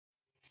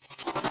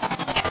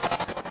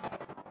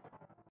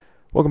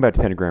Welcome back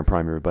to Pentagram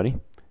Prime, everybody.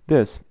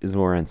 This is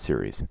Laurent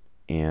Series,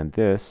 and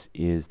this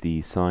is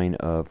the sine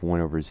of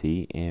 1 over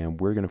z, and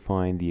we're going to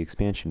find the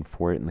expansion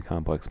for it in the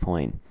complex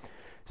plane.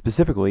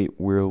 Specifically,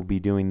 we'll be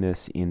doing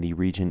this in the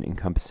region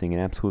encompassing an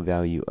absolute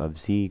value of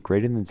z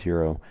greater than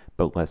 0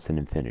 but less than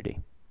infinity.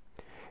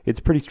 It's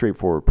a pretty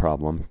straightforward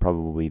problem,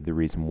 probably the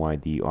reason why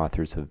the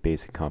authors of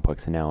Basic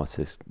Complex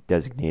Analysis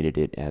designated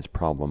it as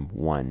problem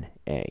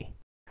 1a.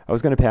 I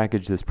was going to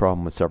package this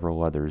problem with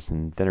several others,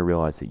 and then I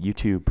realized that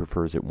YouTube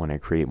prefers it when I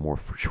create more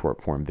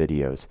short-form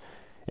videos.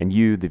 And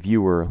you, the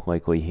viewer,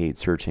 likely hate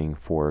searching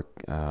for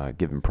a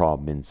given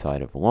problem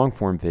inside of a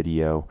long-form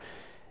video.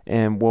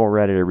 And while we're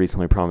at it, I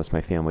recently promised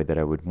my family that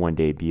I would one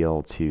day be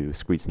able to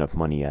squeeze enough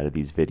money out of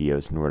these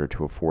videos in order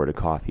to afford a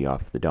coffee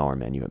off the dollar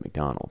menu at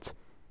McDonald's.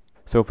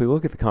 So if we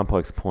look at the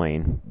complex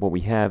plane, what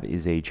we have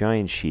is a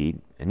giant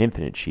sheet, an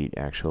infinite sheet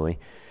actually,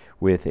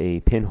 with a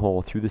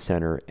pinhole through the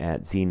center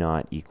at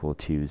z0 equal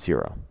to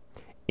 0.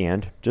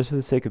 And, just for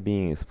the sake of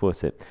being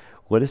explicit,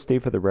 let us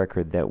state for the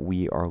record that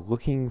we are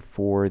looking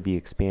for the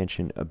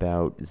expansion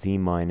about z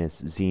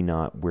minus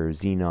z0 where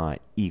z0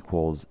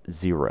 equals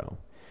 0.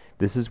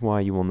 This is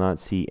why you will not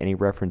see any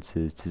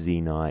references to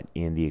z0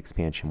 in the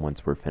expansion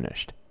once we're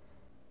finished.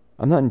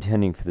 I'm not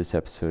intending for this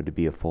episode to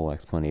be a full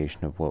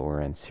explanation of what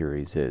Laurent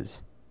series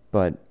is,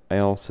 but I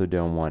also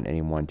don't want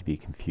anyone to be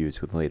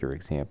confused with later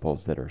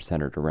examples that are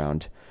centered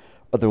around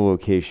other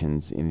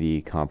locations in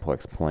the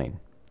complex plane.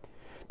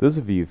 Those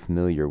of you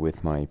familiar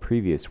with my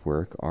previous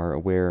work are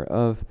aware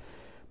of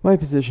my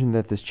position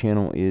that this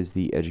channel is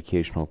the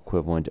educational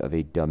equivalent of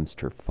a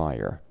dumpster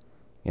fire,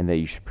 and that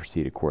you should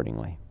proceed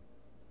accordingly.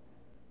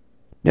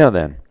 Now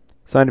then,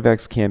 sine of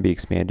x can be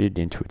expanded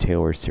into a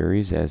Taylor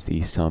series as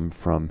the sum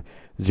from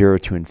 0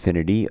 to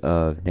infinity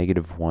of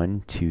negative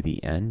 1 to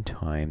the n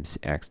times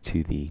x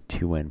to the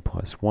 2n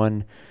plus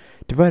 1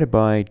 divided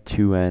by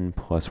 2n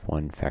plus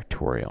 1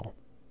 factorial.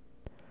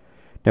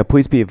 Now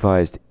please be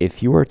advised,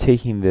 if you are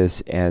taking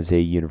this as a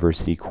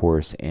university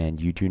course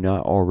and you do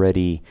not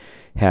already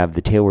have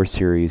the Taylor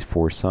series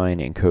for sine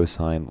and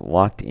cosine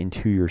locked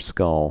into your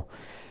skull,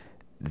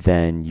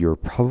 then you're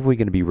probably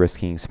going to be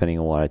risking spending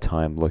a lot of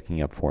time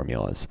looking up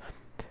formulas.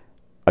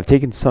 I've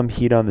taken some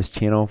heat on this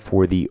channel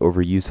for the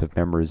overuse of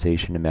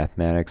memorization in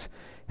mathematics.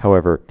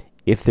 However,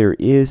 if there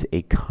is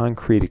a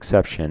concrete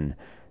exception,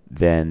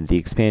 then the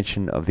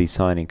expansion of the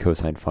sine and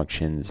cosine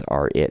functions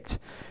are it.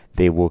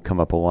 They will come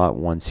up a lot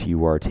once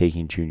you are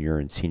taking junior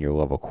and senior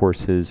level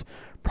courses,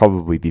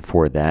 probably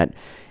before that,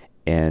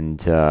 and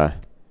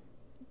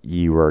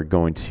you are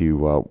going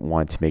to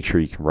want to make sure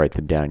you can write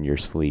them down in your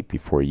sleep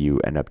before you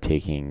end up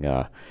taking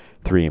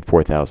 3,000 and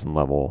 4,000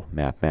 level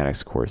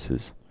mathematics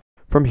courses.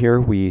 From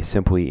here, we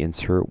simply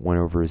insert 1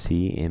 over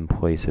z in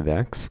place of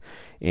x,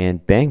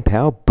 and bang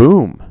pow,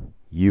 boom!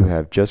 You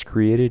have just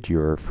created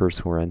your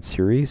first Laurent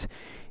series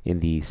in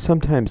the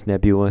sometimes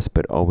nebulous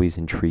but always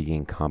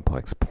intriguing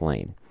complex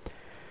plane.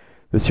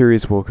 The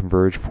series will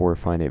converge for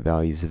finite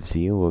values of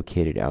z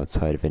located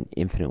outside of an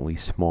infinitely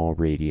small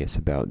radius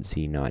about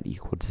z not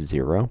equal to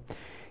 0,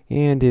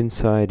 and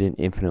inside an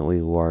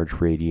infinitely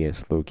large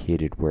radius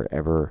located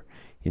wherever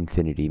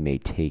infinity may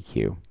take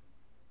you.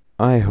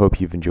 I hope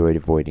you've enjoyed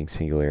avoiding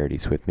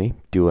singularities with me.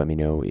 Do let me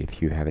know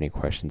if you have any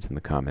questions in the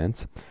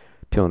comments.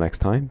 Till next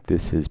time,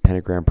 this is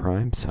Pentagram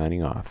Prime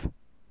signing off.